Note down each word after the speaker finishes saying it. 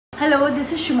Hello,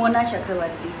 this is Sumona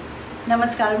Chakravarti.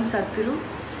 Namaskaram, Sadhguru.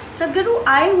 Sadhguru,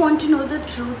 I want to know the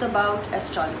truth about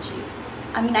astrology.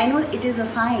 I mean, I know it is a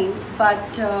science,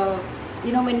 but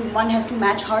when one has to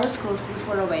match horoscopes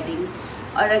before a wedding,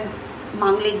 or a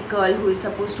Manglik girl who is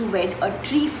supposed to wed a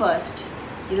tree first,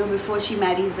 before she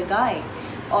marries the guy,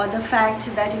 or the fact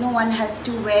that one has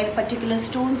to wear particular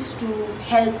stones to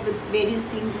help with various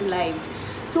things in life.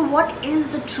 So what is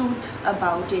the truth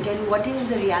about it, and what is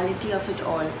the reality of it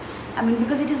all? I mean,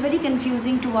 because it is very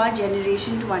confusing to our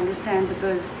generation to understand,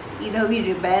 because either we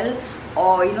rebel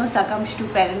or succumb to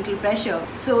parental pressure.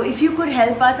 So if you could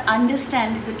help us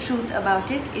understand the truth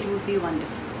about it, it would be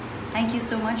wonderful. Thank you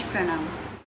so much. Pranam.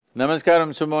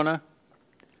 Namaskaram, Sumona.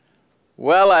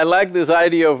 Well, I like this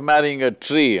idea of marrying a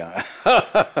tree.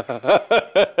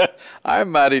 I'm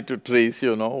married to trees,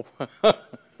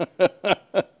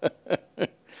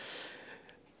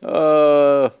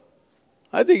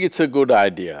 I think it's a good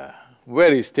idea.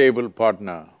 Very stable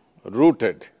partner,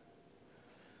 rooted.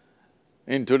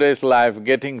 In today's life,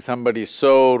 getting somebody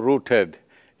so rooted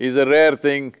is a rare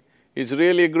thing. It's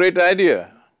really a great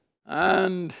idea.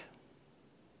 And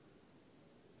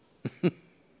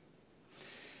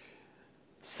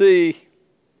see,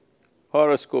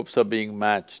 horoscopes are being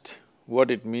matched.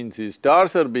 What it means is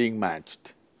stars are being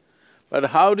matched. But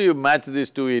how do you match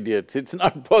these two idiots? It's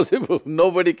not possible.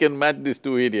 Nobody can match these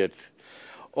two idiots.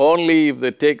 Only if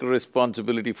they take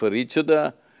responsibility for each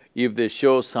other, if they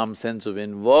show some sense of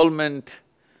involvement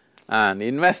and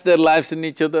invest their lives in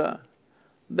each other,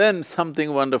 then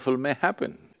something wonderful may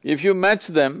happen. If you match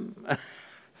them,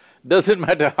 doesn't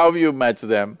matter how you match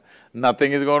them,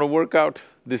 nothing is going to work out.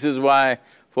 This is why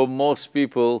for most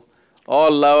people,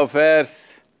 all love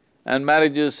affairs and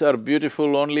marriages are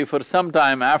beautiful only for some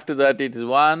time. After that, it is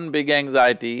one big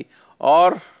anxiety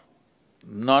or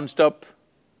non-stop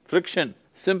friction,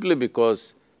 simply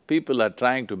because people are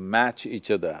trying to match each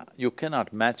other. You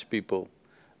cannot match people.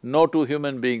 No two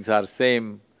human beings are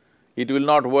same. It will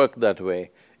not work that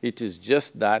way. It is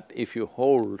just that if you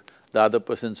hold the other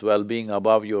person's well-being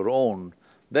above your own,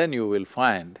 then you will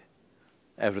find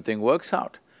everything works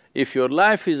out. If your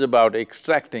life is about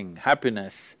extracting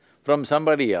happiness from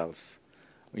somebody else,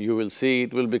 you will see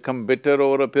it will become bitter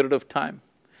over a period of time.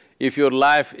 If your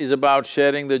life is about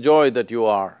sharing the joy that you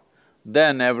are,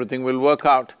 then everything will work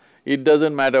out. It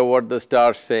doesn't matter what the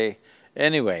stars say.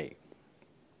 Anyway,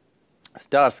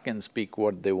 stars can speak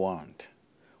what they want.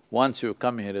 Once you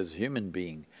come here as a human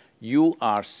being, you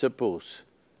are supposed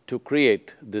to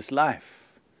create this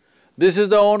life. This is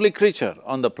the only creature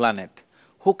on the planet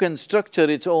who can structure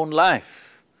its own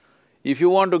life. If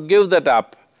you want to give that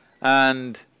up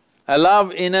and allow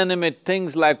inanimate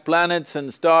things like planets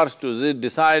and stars to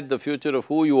decide the future of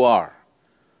who you are,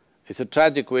 it's a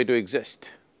tragic way to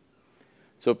exist.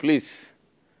 So please,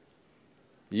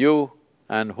 you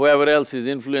and whoever else is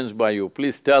influenced by you,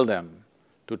 please tell them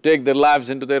to take their lives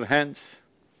into their hands.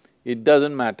 It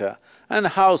doesn't matter. And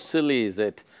how silly is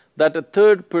it that a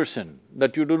third person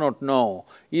that you do not know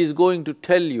is going to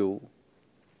tell you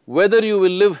whether you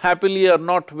will live happily or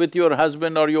not with your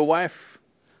husband or your wife?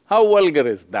 How vulgar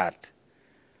is that?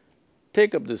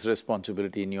 Take up this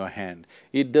responsibility in your hand.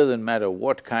 It doesn't matter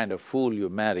what kind of fool you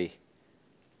marry.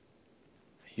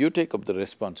 You take up the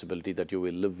responsibility that you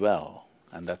will live well,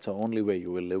 and that's the only way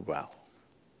you will live well.